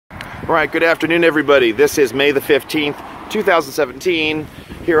All right, good afternoon, everybody. This is May the 15th, 2017.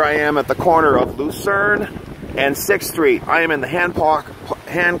 Here I am at the corner of Lucerne and 6th Street. I am in the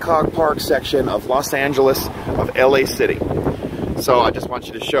Hancock Park section of Los Angeles, of LA City. So I just want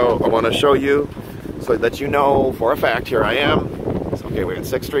you to I want to show you so that you know for a fact, here I am. So, okay, we're at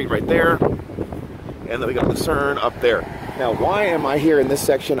 6th Street right there. And then we got Lucerne up there. Now, why am I here in this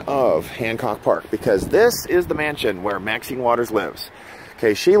section of Hancock Park? Because this is the mansion where Maxine Waters lives.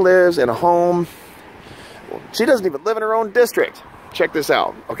 Okay, she lives in a home. She doesn't even live in her own district. Check this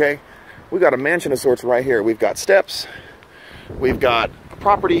out, okay? We got a mansion of sorts right here. We've got steps. We've got a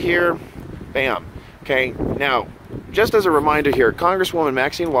property here. Bam. Okay, now, just as a reminder here, Congresswoman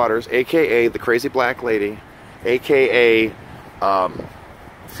Maxine Waters, a.k.a. the crazy black lady, a.k.a.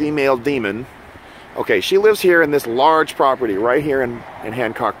 female demon. Okay, she lives here in this large property right here in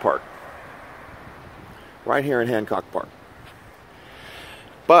Hancock Park. Right here in Hancock Park.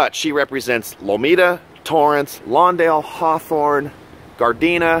 But she represents Lomita, Torrance, Lawndale, Hawthorne,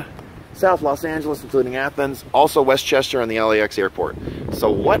 Gardena, South Los Angeles, including Athens, also Westchester and the LAX airport. So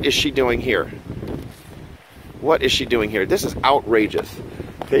what is she doing here? What is she doing here? This is outrageous.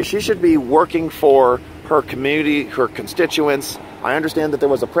 Okay, she should be working for her community, her constituents. I understand that there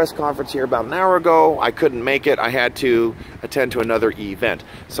was a press conference here about an hour ago. I couldn't make it. I had to attend to another event.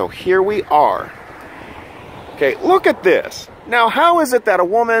 So here we are. Okay, look at this. Now, how is it that a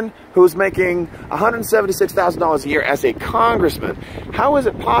woman who's making $176,000 a year as a congressman, how is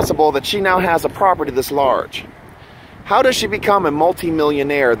it possible that she now has a property this large? How does she become a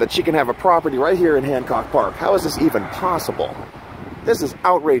multi-millionaire that she can have a property right here in Hancock Park? How is this even possible? This is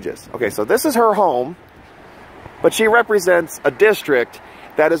outrageous. Okay, so this is her home, but she represents a district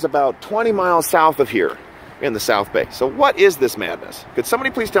that is about 20 miles south of here in the South Bay. So what is this madness? Could somebody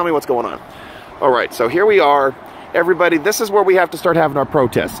please tell me what's going on? All right, so here we are. Everybody, this is where we have to start having our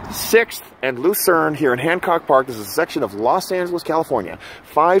protests. 6th and Lucerne here in Hancock Park. This is a section of Los Angeles, California.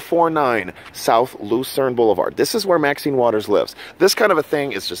 549 South Lucerne Boulevard. This is where Maxine Waters lives. This kind of a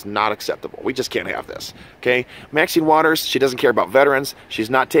thing is just not acceptable. We just can't have this, okay? Maxine Waters, she doesn't care about veterans. She's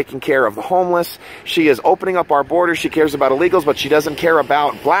not taking care of the homeless. She is opening up our borders. She cares about illegals, but she doesn't care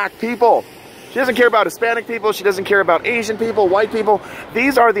about black people. She doesn't care about Hispanic people. She doesn't care about Asian people, white people.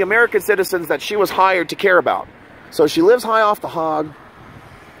 These are the American citizens that she was hired to care about. So she lives high off the hog.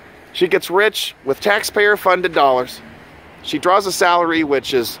 She gets rich with taxpayer-funded dollars. She draws a salary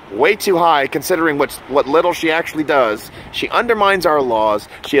which is way too high considering what little she actually does. She undermines our laws.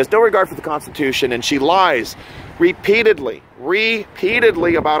 She has no regard for the Constitution, and she lies repeatedly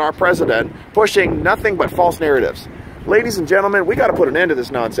about our president, pushing nothing but false narratives. Ladies and gentlemen, we got to put an end to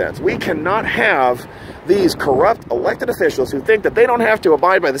this nonsense. We cannot have these corrupt elected officials who think that they don't have to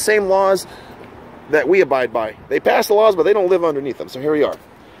abide by the same laws that we abide by. They pass the laws, but they don't live underneath them. So here we are,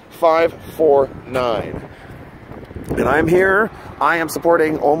 549. And I'm here. I am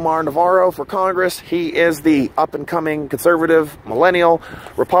supporting Omar Navarro for Congress. He is the up-and-coming conservative, millennial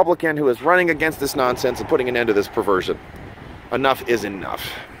Republican who is running against this nonsense and putting an end to this perversion. Enough is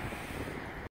enough.